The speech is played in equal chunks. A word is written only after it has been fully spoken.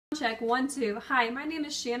check, 1, 2. Hi, my name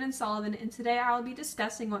is Shannon Sullivan, and today I will be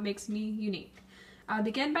discussing what makes me unique. I'll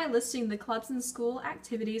begin by listing the clubs and school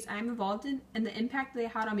activities I'm involved in and the impact they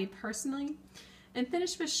had on me personally, and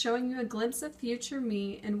finish with showing you a glimpse of future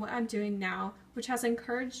me and what I'm doing now, which has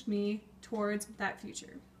encouraged me towards that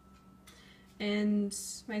future. And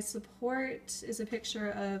my support is a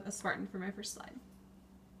picture of a Spartan for my first slide.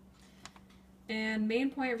 And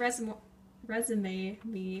main point resume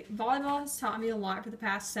me. Volleyball has taught me a lot for the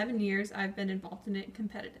past 7 years I've been involved in it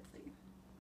competitively.